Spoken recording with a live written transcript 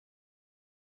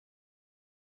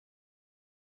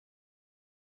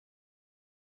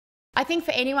I think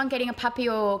for anyone getting a puppy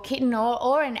or kitten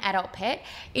or an adult pet,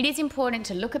 it is important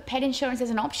to look at pet insurance as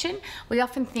an option. We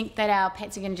often think that our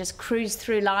pets are going to just cruise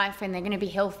through life and they're going to be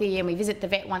healthy and we visit the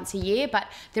vet once a year, but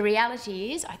the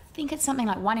reality is I think it's something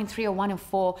like 1 in 3 or 1 in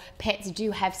 4 pets do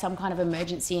have some kind of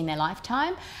emergency in their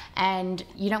lifetime, and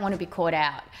you don't want to be caught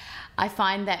out. I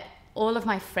find that all of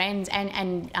my friends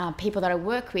and people that I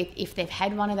work with, if they've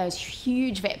had one of those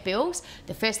huge vet bills,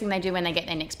 the first thing they do when they get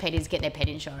their next pet is get their pet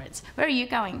insurance. Where are you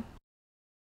going?